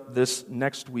pick up this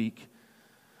next week.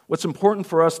 What's important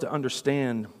for us to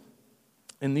understand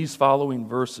in these following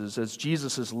verses, as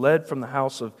Jesus is led from the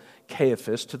house of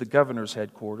Caiaphas to the governor's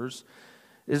headquarters,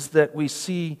 is that we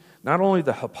see not only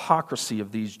the hypocrisy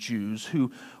of these Jews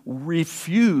who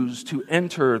refuse to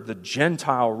enter the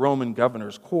Gentile Roman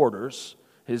governor's quarters,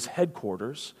 his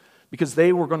headquarters, because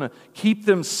they were going to keep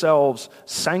themselves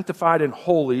sanctified and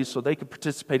holy so they could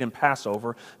participate in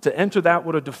Passover. To enter that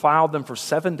would have defiled them for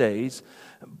 7 days.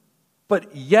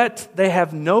 But yet they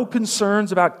have no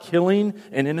concerns about killing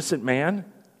an innocent man.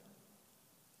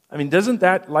 I mean, doesn't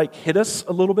that hit us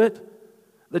a little bit?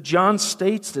 That John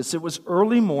states this. It was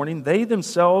early morning. They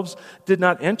themselves did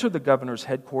not enter the governor's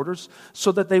headquarters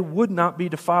so that they would not be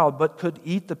defiled, but could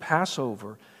eat the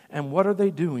Passover. And what are they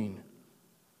doing?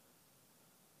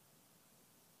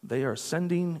 They are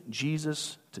sending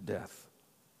Jesus to death.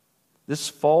 This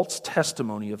false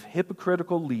testimony of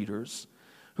hypocritical leaders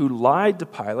who lied to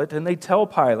Pilate, and they tell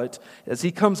Pilate as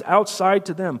he comes outside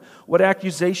to them, "What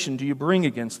accusation do you bring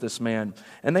against this man?"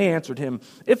 And they answered him,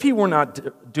 "If he were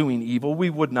not doing evil,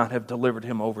 we would not have delivered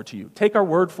him over to you. Take our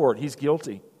word for it, he's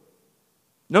guilty."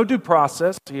 No due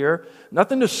process here,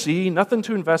 nothing to see, nothing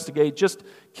to investigate, just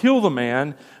kill the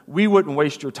man. We wouldn't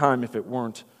waste your time if it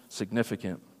weren't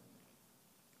significant.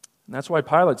 And that's why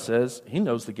Pilate says, he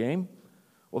knows the game.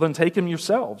 Well, then take him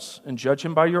yourselves and judge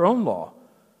him by your own law.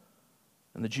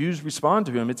 And the Jews respond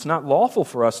to him, "It's not lawful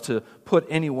for us to put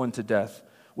anyone to death,"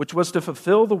 which was to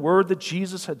fulfill the word that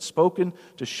Jesus had spoken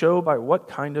to show by what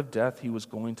kind of death he was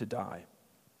going to die.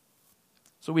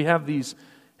 So we have these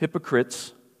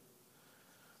hypocrites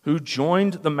who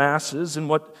joined the masses, and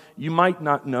what you might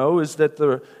not know is that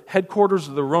the headquarters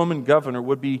of the Roman governor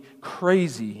would be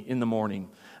crazy in the morning.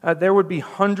 There would be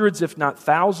hundreds, if not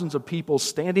thousands, of people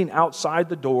standing outside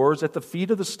the doors, at the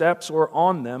feet of the steps or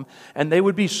on them, and they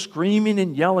would be screaming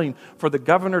and yelling for the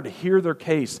governor to hear their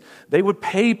case. They would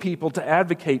pay people to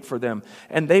advocate for them,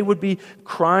 and they would be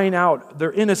crying out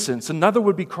their innocence. Another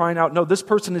would be crying out, "No, this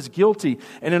person is guilty."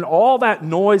 And in all that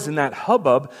noise and that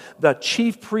hubbub, the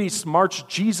chief priests marched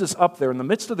Jesus up there in the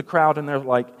midst of the crowd, and they're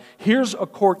like, "Here's a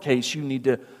court case you need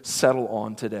to settle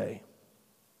on today.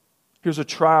 Here's a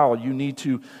trial you need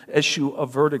to issue a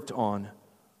verdict on."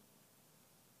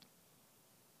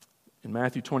 In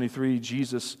Matthew 23,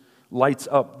 Jesus lights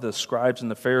up the scribes and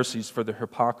the Pharisees for their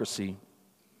hypocrisy,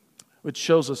 which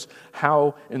shows us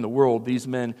how in the world these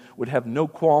men would have no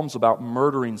qualms about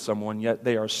murdering someone, yet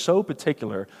they are so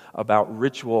particular about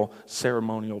ritual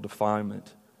ceremonial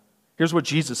defilement. Here's what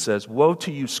Jesus says, "Woe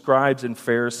to you, scribes and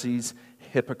Pharisees,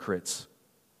 hypocrites!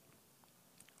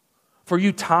 For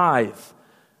you tithe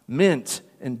mint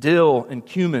and dill and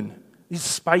cumin, these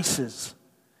spices,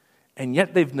 and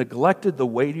yet they've neglected the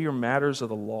weightier matters of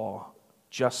the law,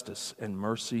 justice and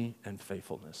mercy and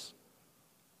faithfulness.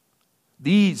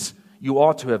 These you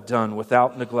ought to have done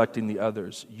without neglecting the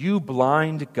others. You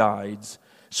blind guides,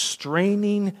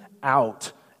 straining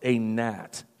out a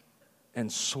gnat and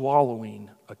swallowing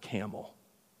a camel."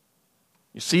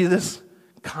 You see this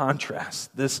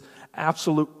contrast, this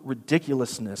absolute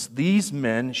ridiculousness. These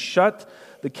men shut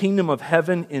the kingdom of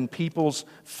heaven in people's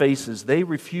faces. They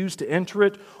refused to enter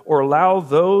it or allow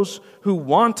those who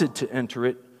wanted to enter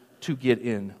it to get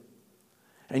in.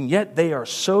 And yet they are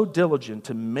so diligent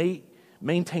to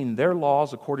maintain their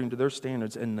laws according to their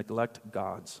standards and neglect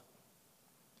God's.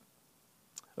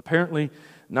 Apparently,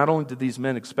 not only did these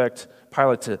men expect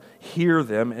Pilate to hear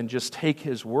them and just take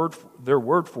their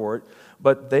word for it,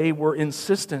 but they were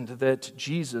insistent that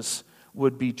Jesus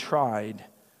would be tried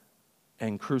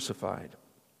and crucified.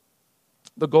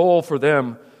 The goal for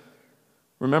them,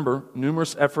 remember,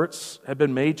 numerous efforts had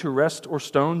been made to arrest or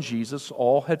stone Jesus.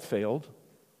 All had failed.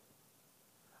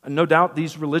 And no doubt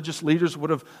these religious leaders would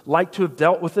have liked to have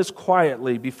dealt with this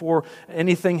quietly before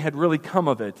anything had really come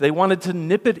of it. They wanted to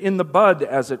nip it in the bud,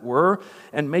 as it were,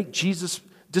 and make Jesus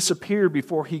disappear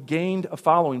before he gained a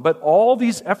following. But all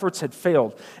these efforts had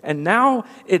failed, and now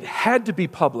it had to be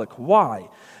public. Why?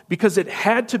 because it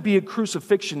had to be a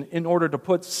crucifixion in order to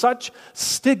put such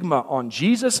stigma on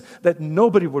Jesus that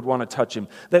nobody would want to touch him,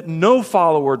 that no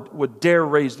follower would dare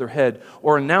raise their head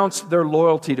or announce their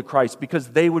loyalty to Christ because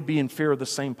they would be in fear of the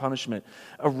same punishment.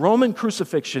 A Roman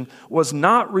crucifixion was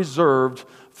not reserved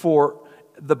for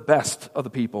the best of the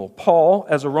people. Paul,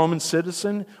 as a Roman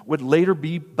citizen, would later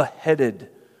be beheaded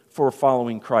for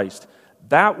following Christ.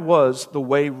 That was the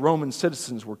way Roman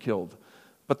citizens were killed.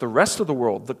 But the rest of the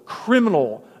world, the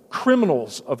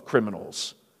criminals of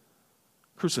criminals,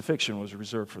 crucifixion was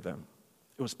reserved for them.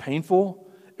 It was painful,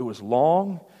 it was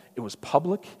long, it was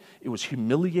public, it was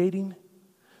humiliating.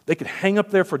 They could hang up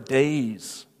there for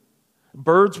days.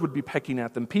 Birds would be pecking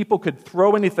at them. People could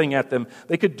throw anything at them.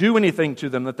 They could do anything to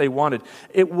them that they wanted.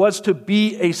 It was to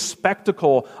be a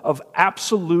spectacle of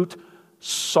absolute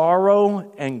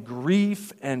sorrow and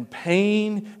grief and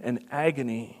pain and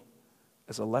agony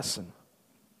as a lesson.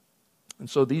 And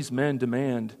so these men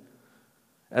demand,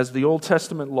 as the Old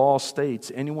Testament law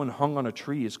states, anyone hung on a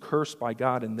tree is cursed by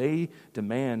God, and they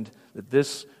demand that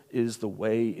this is the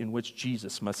way in which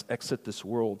Jesus must exit this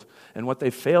world. And what they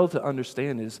fail to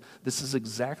understand is this is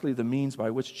exactly the means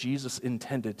by which Jesus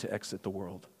intended to exit the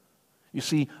world. You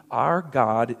see, our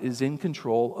God is in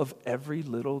control of every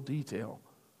little detail.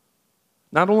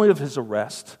 Not only of his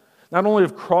arrest, not only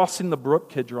of crossing the brook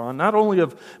Kidron, not only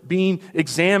of being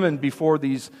examined before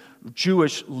these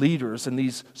Jewish leaders and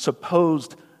these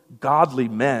supposed godly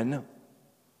men,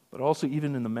 but also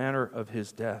even in the manner of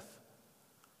his death.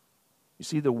 You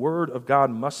see, the word of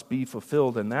God must be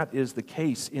fulfilled, and that is the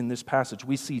case in this passage.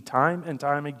 We see time and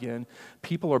time again,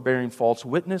 people are bearing false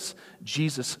witness.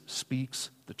 Jesus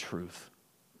speaks the truth.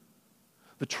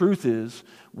 The truth is,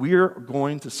 we're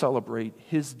going to celebrate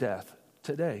his death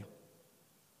today.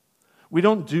 We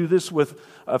don't do this with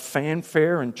a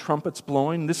fanfare and trumpets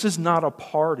blowing. This is not a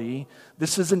party.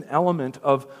 This is an element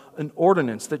of an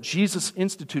ordinance that Jesus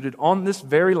instituted on this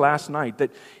very last night,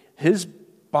 that his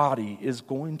body is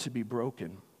going to be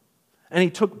broken. And he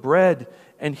took bread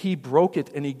and he broke it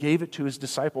and he gave it to his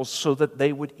disciples so that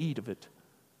they would eat of it.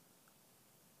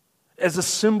 As a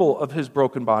symbol of his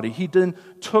broken body, he then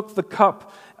took the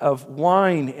cup of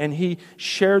wine and he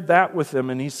shared that with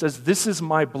them, and he says, "This is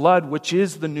my blood, which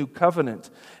is the new covenant.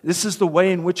 This is the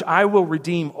way in which I will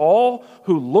redeem all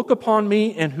who look upon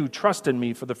me and who trust in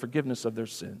me for the forgiveness of their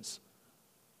sins."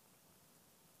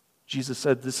 Jesus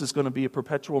said this is going to be a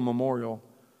perpetual memorial.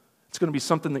 It's going to be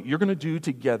something that you're going to do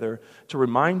together to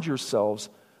remind yourselves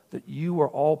that you are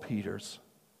all Peters,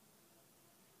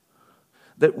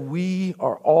 that we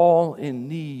are all in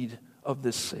need of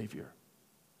this Savior,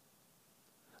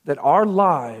 that our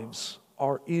lives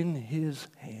are in his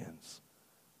hands,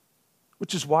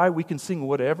 which is why we can sing,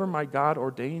 "Whatever my God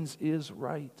ordains is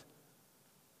right."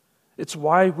 It's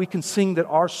why we can sing that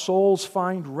our souls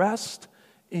find rest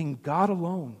in God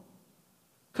alone.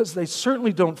 Because they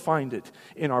certainly don't find it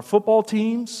in our football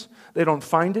teams. They don't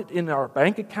find it in our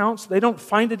bank accounts. They don't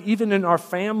find it even in our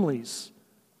families.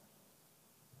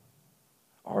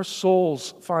 Our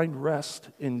souls find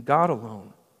rest in God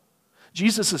alone.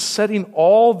 Jesus is setting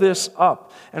all this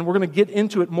up, and we're going to get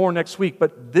into it more next week.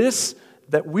 But this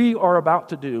that we are about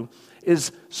to do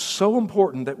is so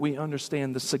important that we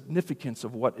understand the significance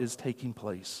of what is taking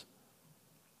place.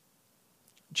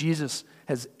 Jesus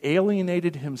has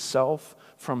alienated himself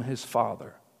from his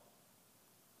Father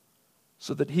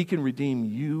so that he can redeem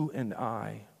you and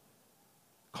I,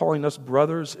 calling us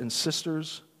brothers and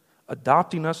sisters,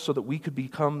 adopting us so that we could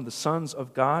become the sons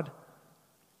of God.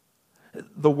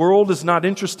 The world is not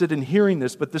interested in hearing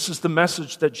this, but this is the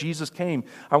message that Jesus came.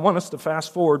 I want us to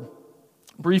fast forward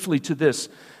briefly to this,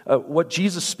 what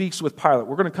Jesus speaks with Pilate.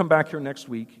 We're going to come back here next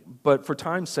week, but for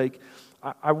time's sake,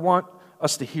 I want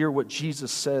us to hear what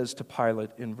Jesus says to Pilate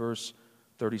in verse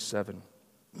 37.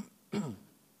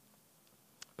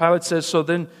 Pilate says, "So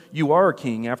then you are a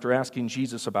king," after asking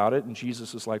Jesus about it, and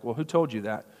Jesus is like, "Well, who told you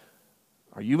that?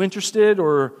 Are you interested,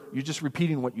 or are you just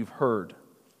repeating what you've heard?"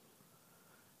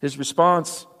 His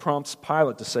response prompts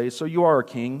Pilate to say, "So you are a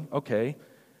king, okay."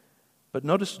 But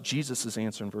notice Jesus'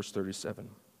 answer in verse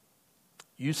 37.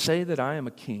 "You say that I am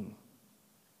a king.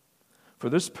 For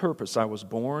this purpose I was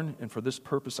born, and for this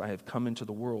purpose I have come into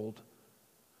the world,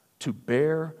 to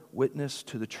bear witness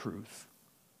to the truth.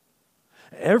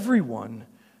 Everyone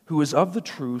who is of the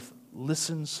truth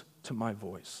listens to my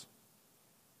voice."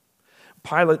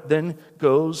 Pilate then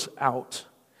goes out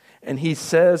and he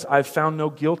says, "I've found no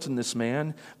guilt in this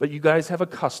man, but you guys have a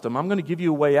custom. I'm going to give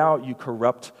you a way out, you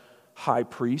corrupt high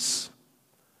priests.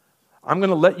 I'm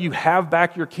going to let you have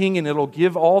back your king, and it'll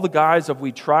give all the guys of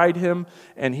we tried him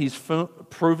and he's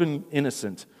proven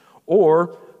innocent.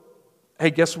 Or hey,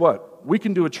 guess what? We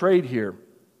can do a trade here.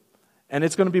 And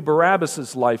it's going to be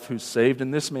Barabbas' life who's saved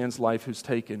and this man's life who's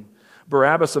taken.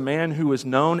 Barabbas, a man who is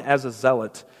known as a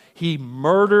zealot. He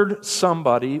murdered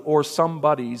somebody or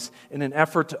somebodies in an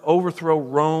effort to overthrow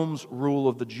Rome's rule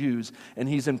of the Jews. And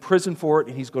he's in prison for it,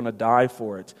 and he's going to die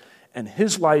for it. And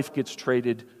his life gets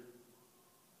traded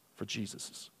for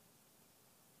Jesus's.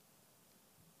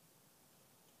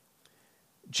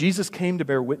 Jesus came to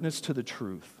bear witness to the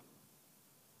truth.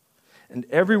 And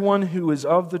everyone who is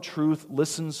of the truth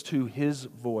listens to his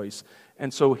voice.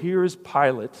 And so here is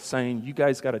Pilate saying, you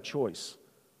guys got a choice.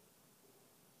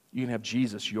 You can have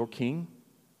Jesus, your king,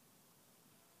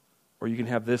 or you can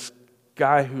have this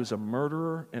guy who's a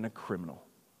murderer and a criminal.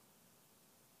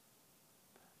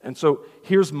 And so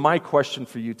here's my question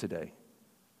for you today.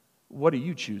 What are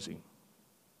you choosing?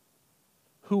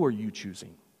 Who are you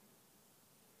choosing?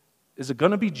 Is it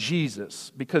going to be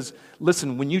Jesus? Because,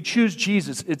 listen, when you choose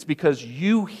Jesus, it's because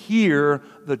you hear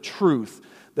the truth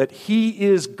that He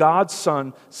is God's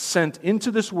Son sent into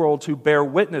this world to bear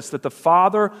witness that the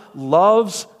Father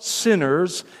loves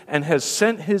sinners and has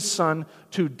sent His Son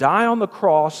to die on the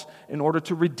cross in order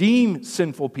to redeem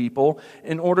sinful people,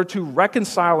 in order to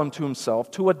reconcile them to Himself,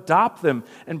 to adopt them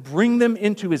and bring them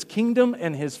into His kingdom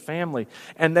and His family,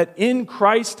 and that in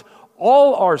Christ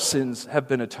all our sins have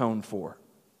been atoned for.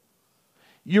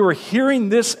 You are hearing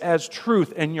this as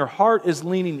truth and your heart is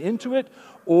leaning into it,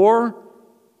 or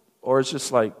it's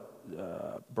just like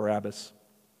Barabbas.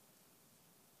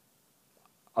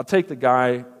 I'll take the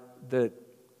guy that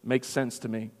makes sense to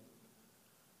me.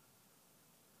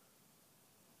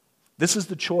 This is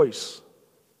the choice.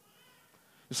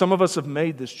 Some of us have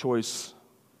made this choice.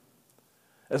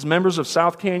 As members of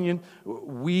South Canyon,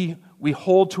 we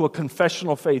hold to a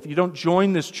confessional faith. You don't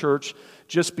join this church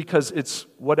just because it's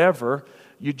whatever.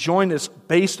 You join this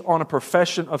based on a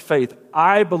profession of faith.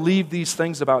 I believe these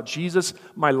things about Jesus.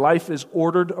 My life is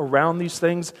ordered around these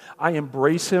things. I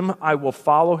embrace Him. I will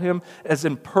follow Him. As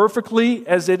imperfectly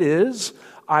as it is,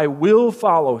 I will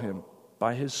follow Him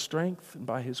by His strength and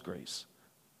by His grace.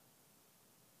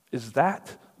 Is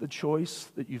that the choice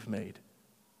that you've made?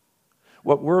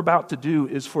 What we're about to do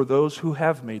is for those who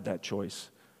have made that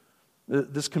choice.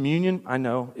 This communion, I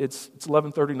know, it's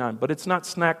 11:39, but it's not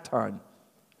snack time.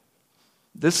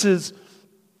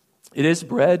 It is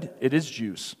bread, it is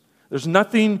juice. There's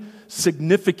nothing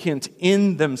significant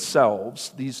in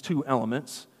themselves, these two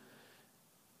elements,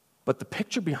 but the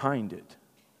picture behind it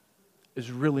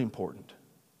is really important.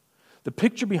 The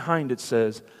picture behind it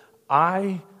says,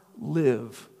 I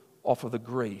live off of the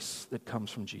grace that comes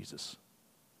from Jesus.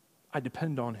 I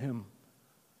depend on Him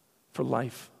for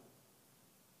life.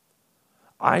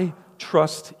 I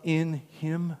trust in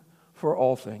Him for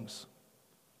all things.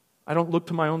 I don't look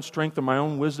to my own strength or my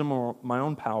own wisdom or my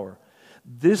own power.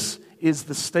 This is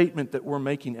the statement that we're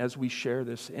making as we share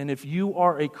this. And if you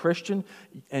are a Christian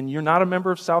and you're not a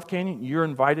member of South Canyon, you're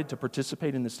invited to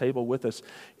participate in this table with us.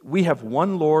 We have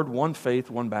one Lord, one faith,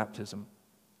 one baptism.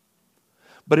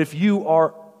 But if you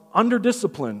are under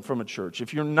discipline from a church,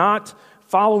 if you're not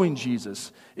following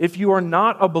Jesus, if you are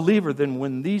not a believer, then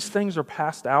when these things are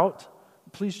passed out,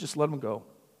 please just let them go.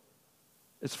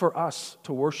 It's for us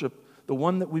to worship the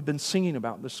one that we've been singing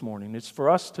about this morning. It's for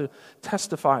us to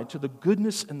testify to the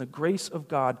goodness and the grace of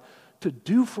God to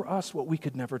do for us what we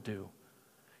could never do.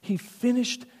 He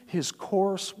finished His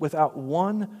course without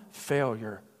one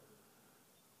failure,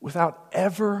 without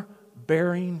ever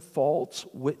bearing false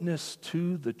witness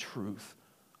to the truth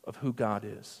of who God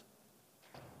is.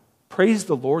 Praise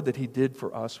the Lord that He did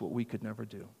for us what we could never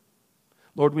do.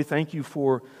 Lord, we thank You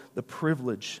for the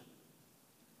privilege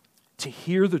to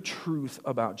hear the truth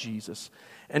about Jesus.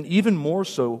 And even more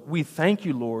so, we thank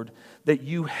You, Lord, that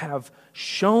You have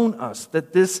shown us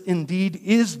that this indeed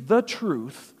is the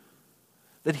truth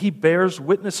that He bears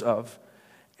witness of,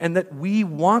 and that we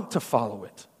want to follow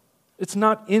it. It's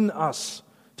not in us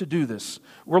to do this.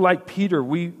 We're like Peter.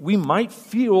 We might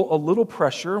feel a little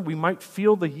pressure. We might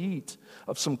feel the heat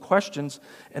of some questions,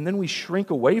 and then we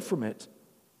shrink away from it.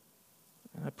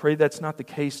 And I pray that's not the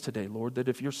case today, Lord, that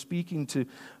if You're speaking to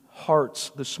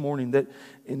hearts this morning, that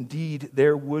indeed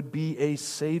there would be a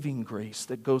saving grace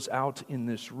that goes out in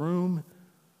this room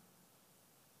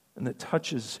and that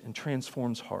touches and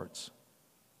transforms hearts.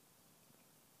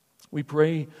 We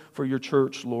pray for Your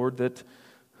church, Lord, that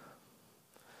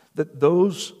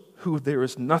those who there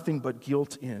is nothing but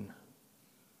guilt in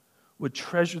would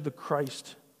treasure the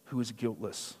Christ who is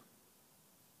guiltless.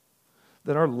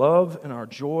 That our love and our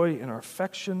joy and our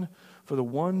affection for the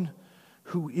one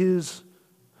who is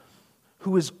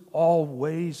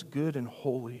always good and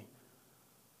holy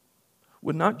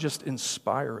would not just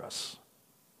inspire us,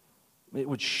 It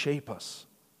would shape us.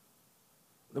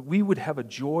 That we would have a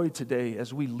joy today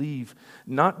as we leave,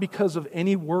 not because of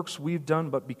any works we've done,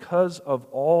 but because of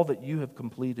all that you have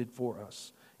completed for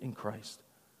us in Christ.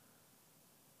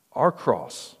 Our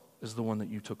cross is the one that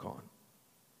you took on.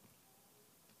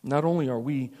 Not only are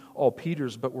we all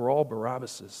Peters, but we're all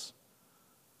Barabbases.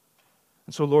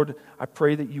 And so, Lord, I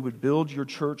pray that you would build your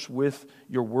church with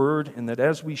your word, and that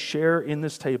as we share in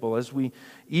this table, as we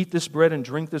eat this bread and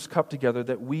drink this cup together,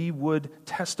 that we would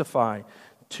testify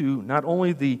to not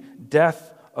only the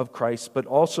death of Christ, but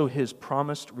also his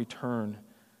promised return.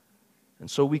 And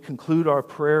so we conclude our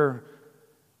prayer.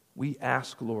 We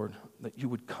ask, Lord, that you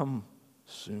would come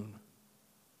soon.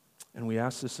 And we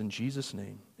ask this in Jesus'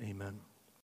 name. Amen.